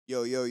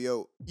Yo, yo,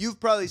 yo.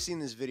 You've probably seen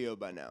this video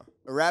by now.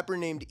 A rapper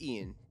named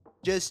Ian,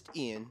 just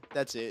Ian,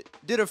 that's it,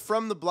 did a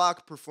From the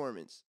Block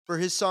performance for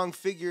his song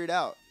Figure It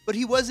Out. But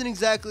he wasn't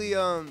exactly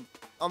on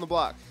the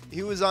block.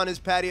 He was on his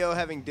patio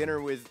having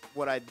dinner with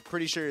what I'm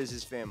pretty sure is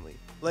his family.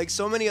 Like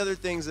so many other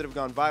things that have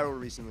gone viral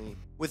recently,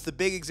 with the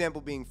big example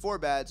being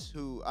 4Bats,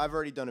 who I've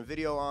already done a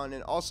video on,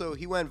 and also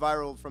he went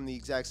viral from the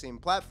exact same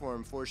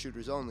platform,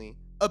 4Shooters Only.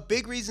 A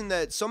big reason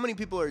that so many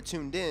people are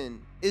tuned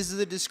in is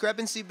the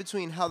discrepancy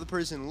between how the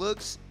person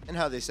looks and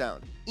how they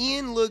sound.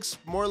 Ian looks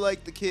more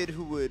like the kid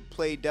who would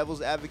play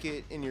devil's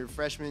advocate in your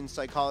freshman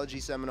psychology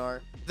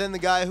seminar than the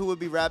guy who would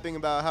be rapping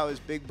about how his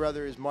big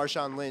brother is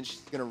Marshawn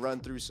Lynch gonna run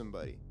through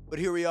somebody. But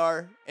here we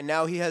are, and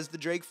now he has the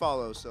Drake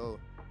follow, so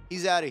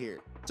he's out of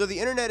here. So the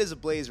internet is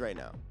ablaze right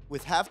now,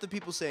 with half the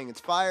people saying it's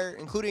fire,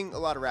 including a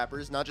lot of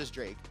rappers, not just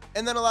Drake,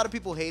 and then a lot of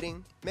people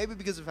hating, maybe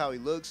because of how he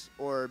looks,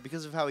 or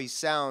because of how he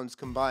sounds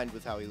combined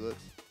with how he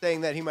looks,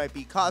 saying that he might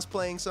be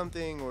cosplaying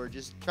something, or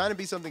just trying to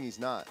be something he's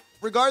not.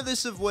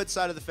 Regardless of what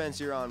side of the fence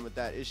you're on with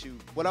that issue,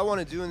 what I want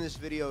to do in this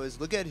video is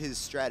look at his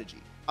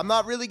strategy. I'm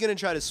not really going to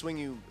try to swing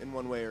you in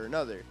one way or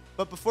another,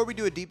 but before we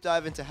do a deep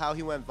dive into how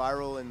he went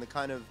viral and the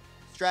kind of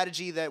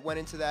strategy that went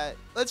into that,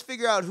 let's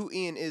figure out who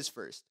Ian is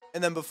first.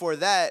 And then before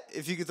that,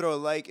 if you could throw a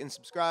like and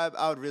subscribe,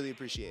 I would really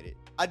appreciate it.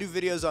 I do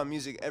videos on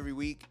music every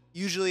week,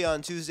 usually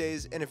on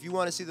Tuesdays, and if you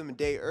want to see them a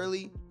day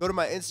early, go to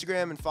my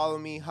Instagram and follow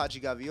me,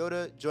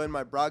 HADJI. Join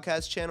my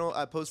broadcast channel.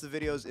 I post the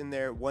videos in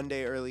there one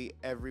day early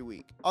every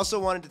week. Also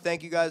wanted to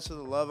thank you guys for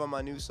the love on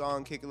my new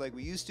song, Kick It Like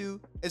We Used To.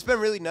 It's been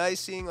really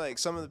nice seeing like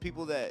some of the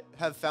people that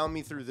have found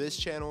me through this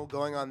channel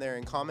going on there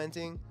and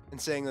commenting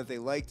and saying that they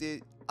liked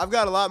it. I've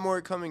got a lot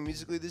more coming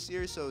musically this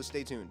year, so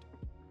stay tuned.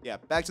 Yeah,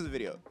 back to the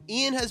video.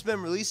 Ian has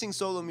been releasing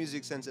solo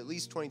music since at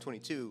least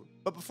 2022,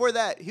 but before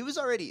that, he was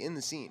already in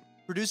the scene,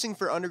 producing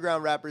for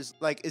underground rappers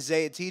like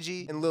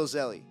HADJI and Lil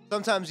Zelly,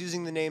 sometimes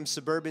using the name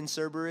Suburban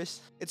Cerberus.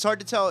 It's hard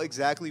to tell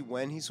exactly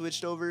when he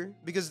switched over,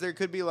 because there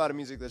could be a lot of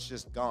music that's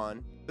just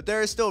gone, but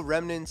there are still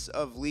remnants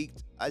of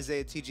leaked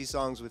HADJI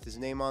songs with his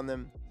name on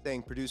them,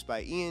 saying produced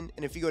by Ian,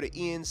 and if you go to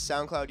Ian's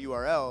SoundCloud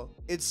URL,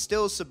 it's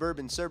still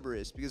Suburban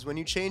Cerberus, because when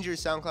you change your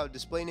SoundCloud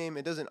display name,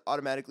 it doesn't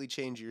automatically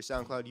change your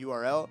SoundCloud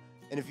URL,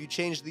 and if you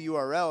change the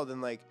URL,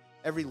 then like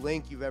every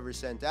link you've ever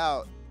sent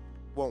out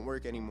won't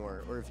work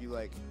anymore, or if you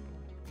like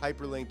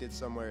hyperlinked it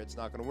somewhere, it's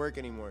not gonna work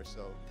anymore,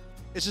 so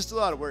it's just a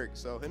lot of work,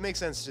 so it makes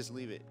sense to just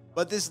leave it.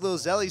 But this Lil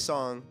Zelly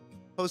song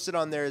posted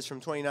on there is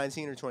from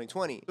 2019 or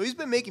 2020, so he's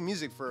been making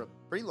music for a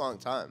pretty long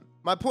time.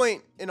 My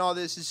point in all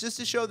this is just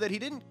to show that he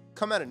didn't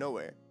come out of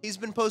nowhere. He's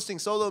been posting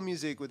solo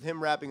music with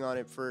him rapping on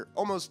it for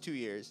almost 2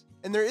 years,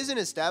 and there is an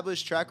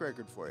established track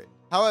record for it.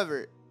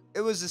 However, it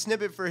was a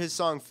snippet for his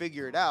song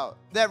Figure It Out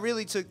that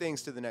really took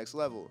things to the next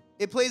level.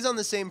 It plays on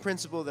the same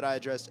principle that I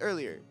addressed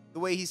earlier, the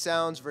way he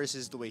sounds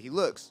versus the way he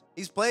looks.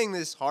 He's playing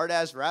this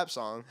hard-ass rap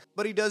song,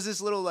 but he does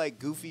this little like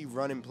goofy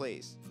run in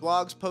place.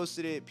 Blogs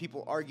posted it,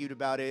 people argued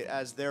about it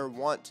as they're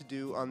wont to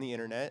do on the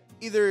internet,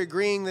 either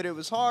agreeing that it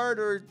was hard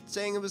or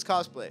saying it was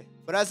cosplay.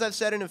 But as I've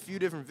said in a few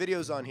different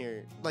videos on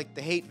here, like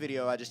the hate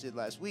video I just did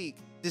last week,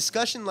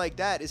 discussion like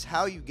that is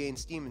how you gain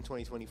steam in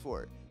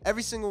 2024.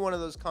 Every single one of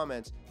those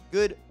comments,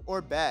 good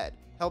or bad,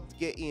 helped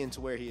get Ian to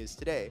where he is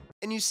today.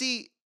 And you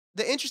see,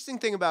 the interesting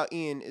thing about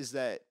Ian is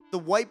that the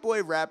white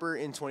boy rapper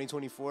in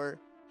 2024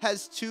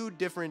 has two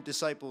different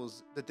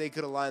disciples that they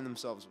could align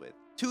themselves with.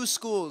 Two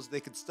schools they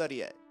could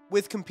study at,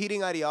 with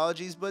competing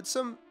ideologies, but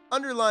some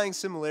underlying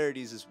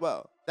similarities as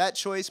well. That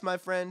choice, my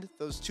friend,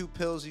 those two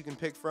pills you can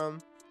pick from,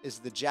 is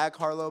the Jack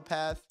Harlow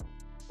path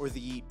or the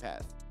Yeet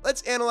path.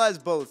 Let's analyze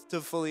both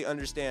to fully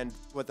understand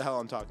what the hell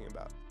I'm talking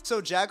about. So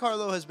Jack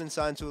Harlow has been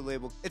signed to a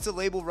label. It's a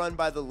label run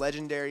by the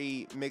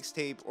legendary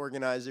mixtape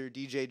organizer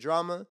DJ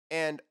Drama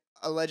and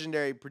a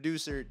legendary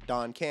producer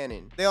Don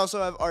Cannon. They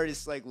also have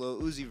artists like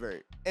Lil Uzi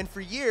Vert. And for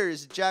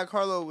years, Jack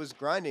Harlow was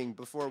grinding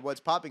before What's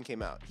Poppin'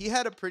 came out. He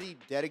had a pretty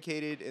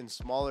dedicated and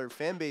smaller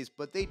fan base,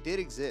 but they did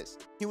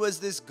exist. He was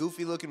this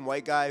goofy looking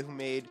white guy who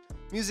made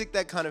music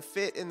that kind of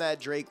fit in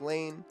that Drake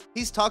lane.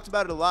 He's talked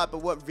about it a lot,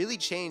 but what really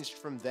changed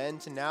from then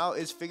to now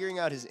is figuring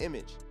out his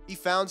image. He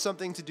found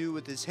something to do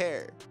with his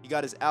hair. He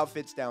got his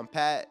outfits down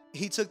pat.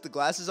 He took the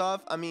glasses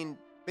off. I mean,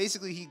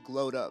 basically he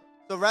glowed up.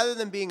 So rather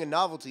than being a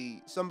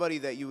novelty, somebody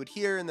that you would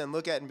hear and then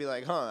look at and be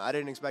like, huh, I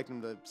didn't expect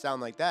him to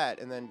sound like that,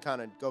 and then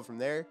kind of go from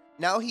there.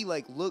 Now he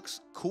like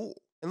looks cool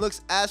and looks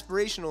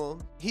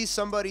aspirational. He's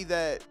somebody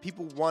that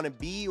people want to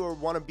be or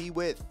want to be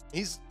with.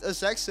 He's a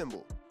sex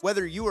symbol.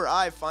 Whether you or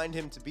I find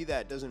him to be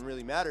that doesn't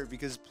really matter,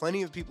 because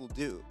plenty of people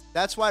do.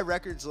 That's why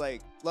records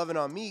like Lovin'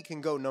 On Me can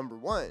go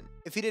 #1.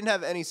 If he didn't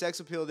have any sex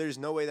appeal, there's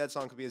no way that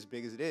song could be as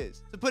big as it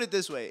is. To put it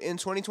this way, in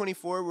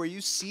 2024, where you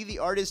see the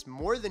artist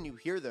more than you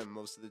hear them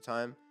most of the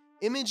time,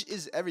 image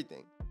is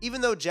everything.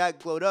 Even though Jack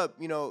glowed up,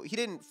 you know, he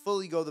didn't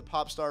fully go the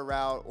pop star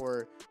route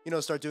or, you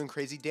know, start doing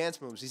crazy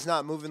dance moves. He's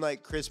not moving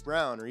like Chris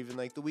Brown or even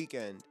like The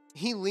Weeknd.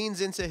 He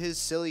leans into his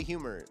silly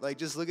humor. Like,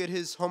 just look at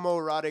his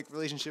homoerotic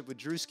relationship with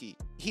Drewski.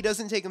 He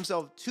doesn't take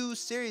himself too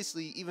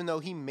seriously, even though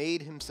he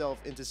made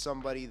himself into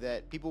somebody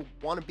that people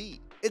want to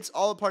be. It's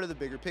all a part of the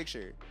bigger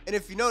picture. And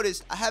if you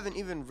noticed, I haven't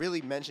even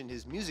really mentioned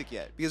his music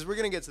yet, because we're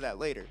gonna get to that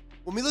later.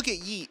 When we look at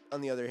Yeat,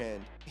 on the other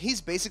hand,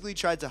 he's basically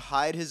tried to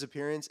hide his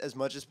appearance as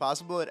much as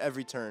possible at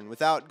every turn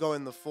without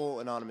going the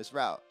full anonymous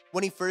route.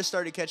 When he first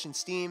started catching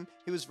steam,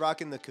 he was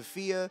rocking the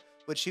keffiyeh,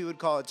 which he would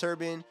call a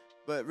turban,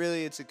 but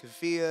really it's a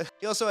keffiyeh.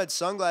 He also had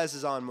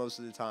sunglasses on most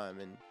of the time,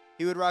 and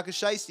he would rock a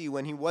shiesty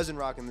when he wasn't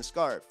rocking the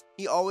scarf.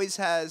 He always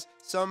has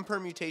some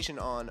permutation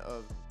on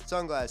of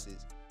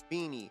sunglasses,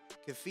 beanie,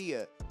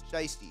 keffiyeh,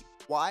 shiesty.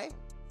 Why?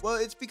 Well,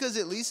 it's because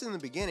at least in the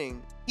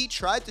beginning, he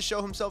tried to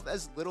show himself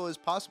as little as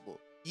possible.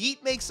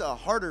 Yeat makes a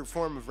harder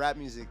form of rap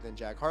music than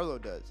Jack Harlow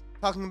does,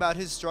 talking about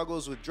his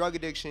struggles with drug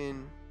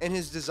addiction and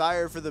his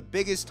desire for the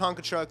biggest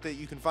Tonka truck that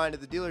you can find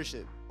at the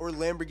dealership, or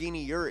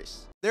Lamborghini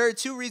Urus. There are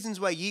two reasons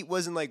why Yeat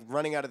wasn't like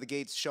running out of the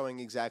gates showing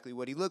exactly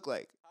what he looked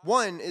like.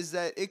 One is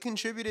that it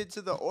contributed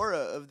to the aura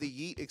of the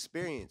Yeat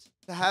experience,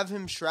 to have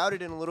him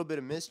shrouded in a little bit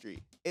of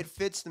mystery. It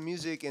fits the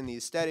music and the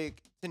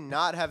aesthetic to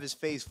not have his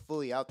face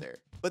fully out there.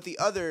 But the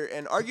other,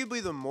 and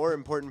arguably the more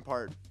important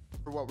part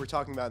for what we're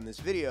talking about in this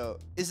video,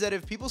 is that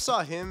if people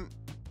saw him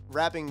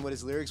rapping what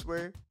his lyrics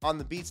were on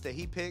the beats that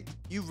he picked,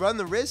 you run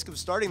the risk of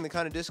starting the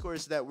kind of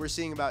discourse that we're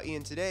seeing about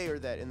Ian today, or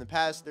that in the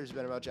past there's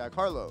been about Jack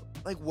Harlow.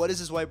 Like, what is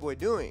this white boy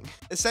doing?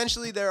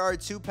 Essentially, there are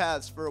two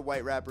paths for a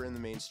white rapper in the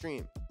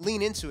mainstream.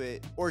 Lean into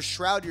it, or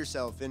shroud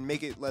yourself and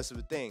make it less of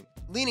a thing.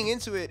 Leaning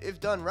into it, if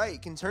done right,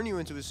 can turn you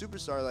into a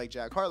superstar like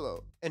Jack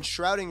Harlow. And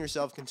shrouding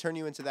yourself can turn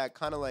you into that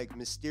kind of like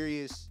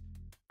mysterious,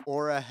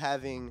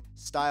 aura-having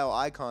style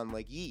icon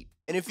like Yeat.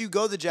 And if you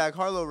go the Jack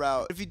Harlow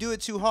route, if you do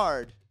it too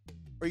hard,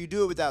 or you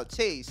do it without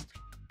taste,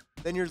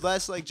 then you're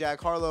less like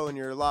Jack Harlow and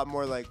you're a lot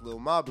more like Lil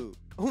Mabu,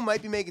 who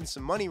might be making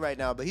some money right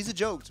now, but he's a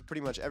joke to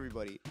pretty much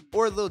everybody.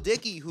 Or Lil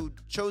Dicky, who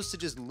chose to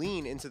just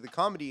lean into the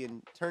comedy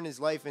and turn his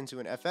life into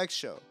an FX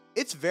show.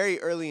 It's very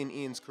early in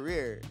Ian's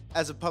career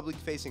as a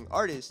public-facing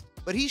artist,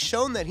 but he's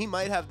shown that he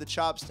might have the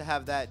chops to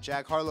have that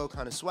Jack Harlow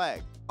kind of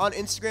swag. On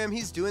Instagram,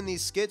 he's doing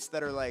these skits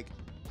that are like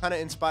kind of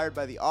inspired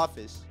by The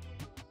Office.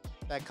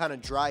 That kind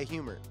of dry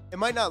humor. It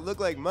might not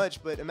look like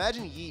much, but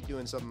imagine Yeat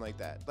doing something like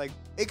that. Like,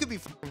 it could be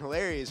fucking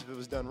hilarious if it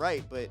was done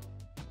right, but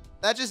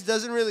that just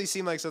doesn't really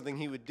seem like something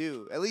he would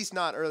do, at least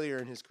not earlier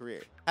in his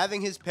career.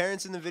 Having his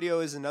parents in the video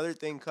is another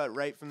thing cut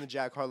right from the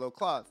Jack Harlow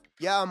cloth.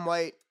 Yeah, I'm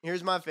white,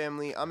 here's my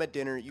family, I'm at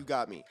dinner, you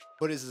got me.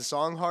 But is the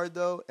song hard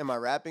though? Am I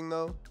rapping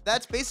though?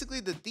 That's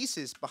basically the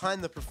thesis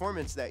behind the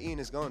performance that Ian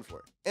is going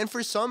for. And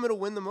for some, it'll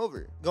win them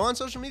over. Go on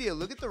social media,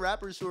 look at the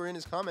rappers who are in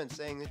his comments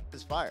saying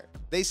it's fire.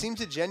 They seem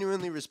to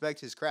genuinely respect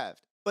his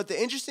craft. But the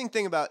interesting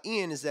thing about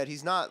Ian is that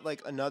he's not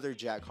like another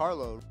Jack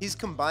Harlow. He's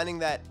combining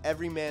that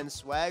everyman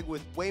swag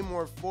with way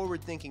more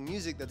forward-thinking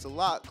music that's a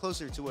lot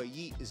closer to what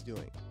Yeat is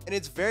doing. And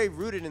it's very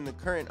rooted in the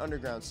current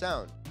underground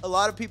sound. A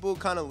lot of people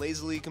kind of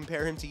lazily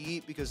compare him to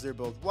Yeat because they're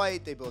both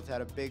white, they both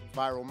had a big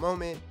viral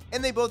moment,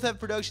 and they both have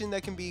production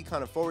that can be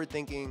kind of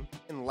forward-thinking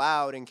and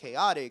loud and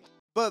chaotic.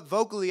 But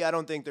vocally, I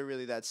don't think they're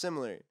really that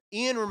similar.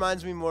 Ian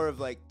reminds me more of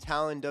like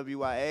Talon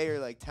WYA, or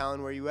like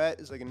Talon Where You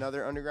At is like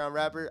another underground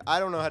rapper. I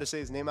don't know how to say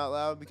his name out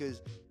loud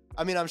because,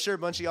 I mean, I'm sure a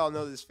bunch of y'all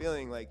know this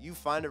feeling. Like, you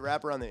find a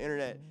rapper on the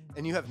internet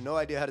and you have no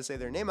idea how to say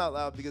their name out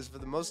loud because for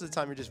the most of the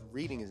time you're just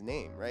reading his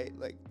name, right?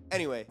 Like,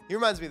 anyway, he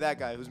reminds me of that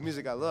guy whose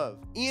music I love.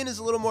 Ian is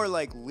a little more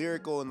like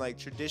lyrical and like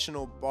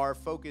traditional bar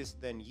focused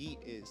than Yeat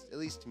is, at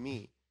least to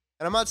me.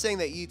 And I'm not saying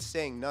that Yeat's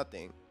saying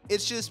nothing.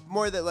 It's just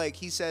more that like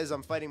he says,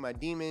 I'm fighting my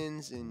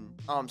demons and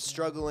I'm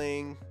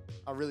struggling.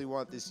 I really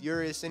want this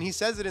Urus. And he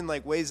says it in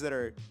like ways that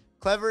are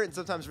clever and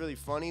sometimes really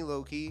funny,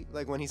 low key.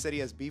 Like when he said he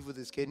has beef with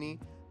his kidney.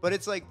 But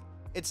it's like,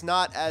 it's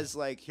not as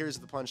like, here's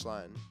the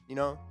punchline, you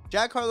know?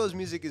 Jack Harlow's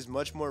music is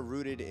much more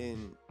rooted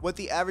in what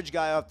the average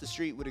guy off the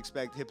street would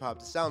expect hip hop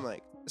to sound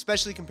like,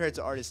 especially compared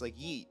to artists like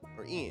Yeat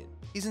or Ian.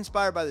 He's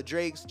inspired by the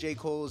Drakes, J.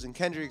 Cole's, and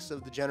Kendricks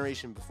of the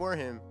generation before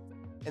him.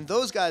 And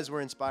those guys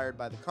were inspired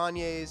by the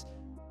Kanyes,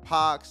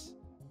 Pacs,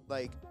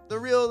 like the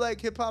real like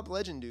hip hop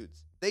legend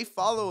dudes. They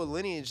follow a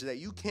lineage that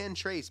you can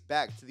trace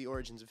back to the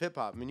origins of hip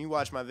hop. I mean, you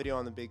watch my video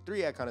on the Big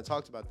Three, I kind of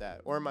talked about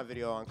that, or my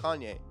video on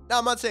Kanye. Now,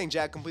 I'm not saying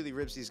Jack completely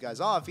rips these guys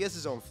off. He has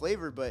his own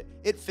flavor, but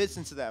it fits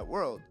into that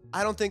world.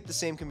 I don't think the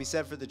same can be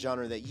said for the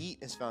genre that Yeat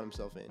has found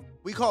himself in.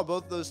 We call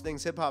both those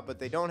things hip hop, but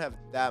they don't have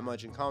that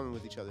much in common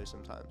with each other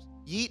sometimes.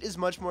 Yeat is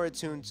much more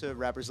attuned to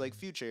rappers like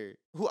Future,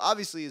 who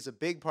obviously is a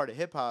big part of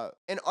hip hop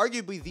and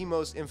arguably the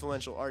most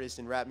influential artist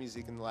in rap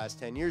music in the last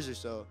 10 years or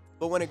so.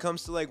 But when it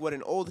comes to like what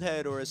an old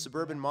head or a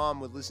suburban mom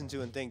would listen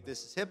to and think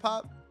this is hip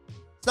hop,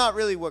 it's not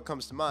really what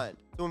comes to mind.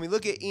 So when we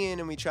look at Ian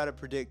and we try to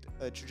predict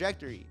a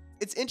trajectory,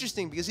 it's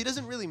interesting because he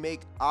doesn't really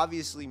make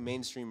obviously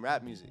mainstream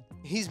rap music.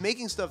 He's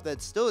making stuff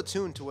that's still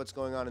attuned to what's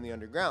going on in the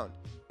underground.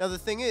 Now the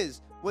thing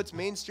is, what's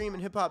mainstream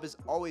in hip hop is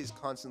always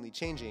constantly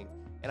changing.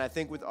 And I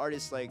think with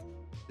artists like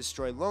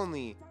Destroy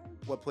Lonely,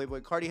 what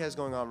Playboi Carti has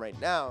going on right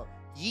now,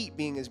 Yeat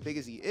being as big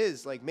as he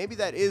is, like maybe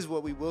that is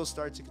what we will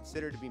start to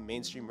consider to be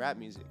mainstream rap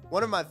music.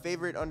 One of my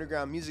favorite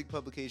underground music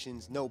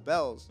publications, No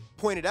Bells,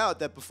 pointed out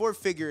that before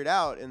Figure It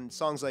Out and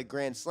songs like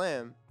Grand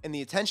Slam and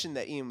the attention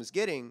that Ian was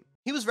getting,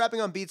 he was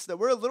rapping on beats that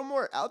were a little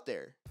more out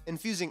there.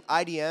 infusing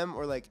IDM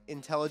or like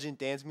intelligent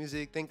dance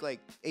music, think like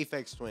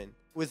Aphex Twin,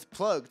 with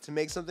Plug to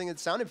make something that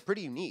sounded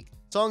pretty unique.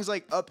 Songs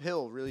like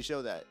Uphill really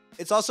show that.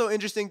 It's also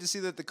interesting to see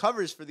that the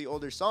covers for the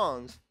older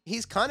songs,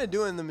 he's kind of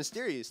doing the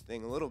mysterious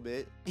thing a little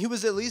bit. He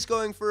was at least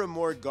going for a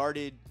more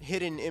guarded,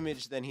 hidden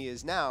image than he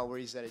is now, where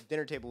he's at a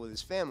dinner table with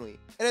his family.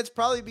 And it's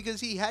probably because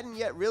he hadn't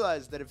yet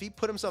realized that if he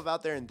put himself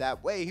out there in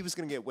that way, he was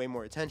gonna get way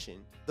more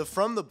attention. The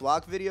From the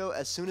Block video,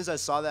 as soon as I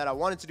saw that, I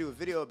wanted to do a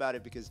video about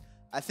it because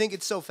I think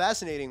it's so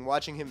fascinating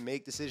watching him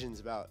make decisions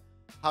about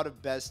how to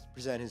best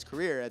present his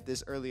career at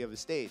this early of a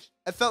stage.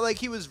 I felt like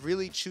he was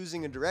really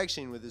choosing a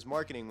direction with his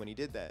marketing when he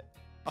did that.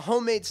 A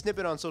homemade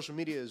snippet on social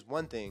media is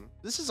one thing.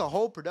 This is a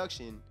whole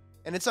production,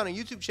 and it's on a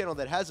YouTube channel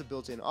that has a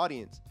built-in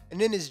audience.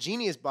 And in his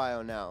Genius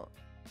bio now,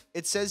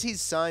 it says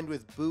he's signed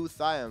with Boo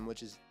Thiam,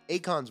 which is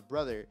Akon's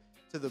brother,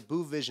 to the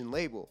Boo Vision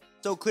label.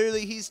 So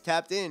clearly he's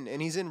tapped in,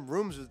 and he's in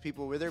rooms with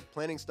people where they're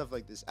planning stuff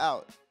like this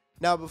out.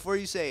 Now, before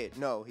you say it,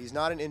 no, he's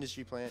not an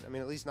industry plant. I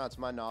mean, at least not to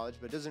my knowledge,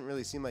 but it doesn't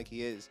really seem like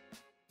he is.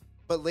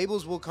 But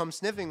labels will come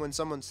sniffing when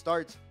someone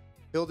starts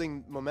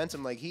building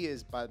momentum like he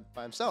is by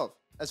himself.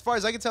 As far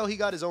as I can tell, he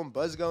got his own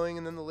buzz going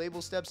and then the label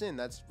steps in.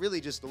 That's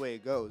really just the way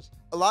it goes.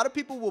 A lot of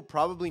people will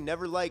probably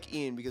never like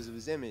Ian because of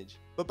his image.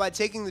 But by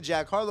taking the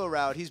Jack Harlow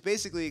route, he's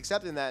basically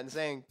accepting that and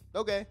saying,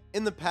 okay.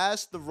 In the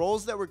past, the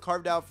roles that were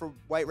carved out for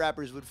white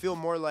rappers would feel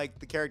more like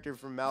the character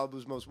from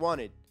Malibu's Most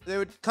Wanted. They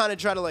would kind of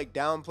try to like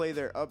downplay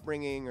their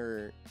upbringing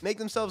or make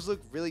themselves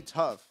look really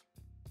tough.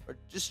 Or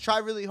just try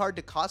really hard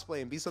to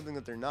cosplay and be something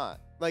that they're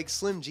not. Like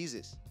Slim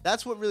Jesus.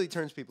 That's what really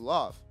turns people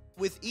off.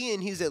 With Ian,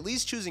 he's at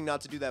least choosing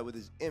not to do that with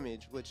his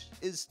image, which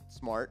is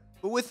smart.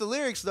 But with the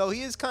lyrics though,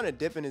 he is kind of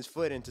dipping his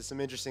foot into some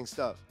interesting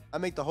stuff. I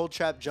make the whole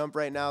trap jump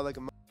right now like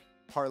a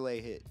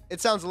parlay hit. It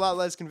sounds a lot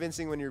less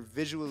convincing when you're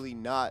visually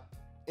not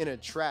in a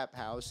trap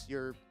house.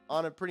 You're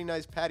on a pretty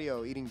nice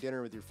patio eating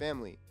dinner with your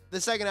family.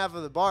 The second half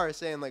of the bar is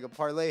saying like a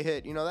parlay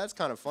hit, you know, that's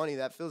kind of funny.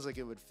 That feels like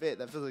it would fit.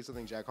 That feels like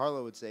something Jack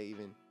Harlow would say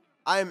even.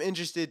 I am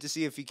interested to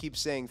see if he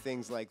keeps saying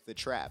things like the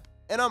trap.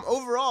 And I'm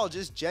overall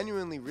just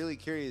genuinely really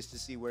curious to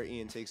see where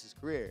Ian takes his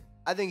career.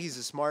 I think he's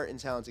a smart and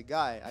talented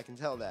guy, I can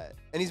tell that.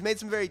 And he's made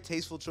some very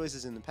tasteful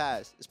choices in the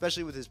past,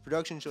 especially with his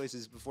production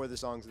choices before the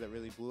songs that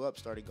really blew up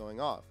started going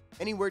off.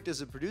 And he worked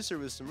as a producer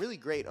with some really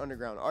great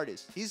underground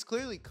artists. He's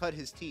clearly cut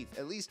his teeth,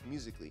 at least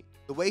musically.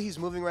 The way he's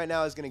moving right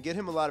now is going to get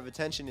him a lot of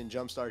attention and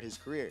jumpstart his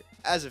career.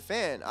 As a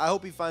fan, I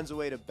hope he finds a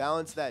way to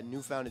balance that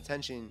newfound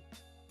attention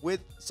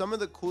with some of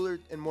the cooler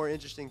and more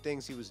interesting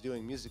things he was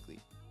doing musically.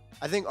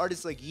 I think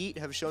artists like Yeat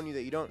have shown you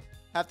that you don't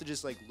have to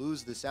just like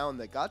lose the sound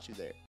that got you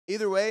there.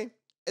 Either way,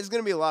 it's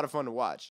going to be a lot of fun to watch.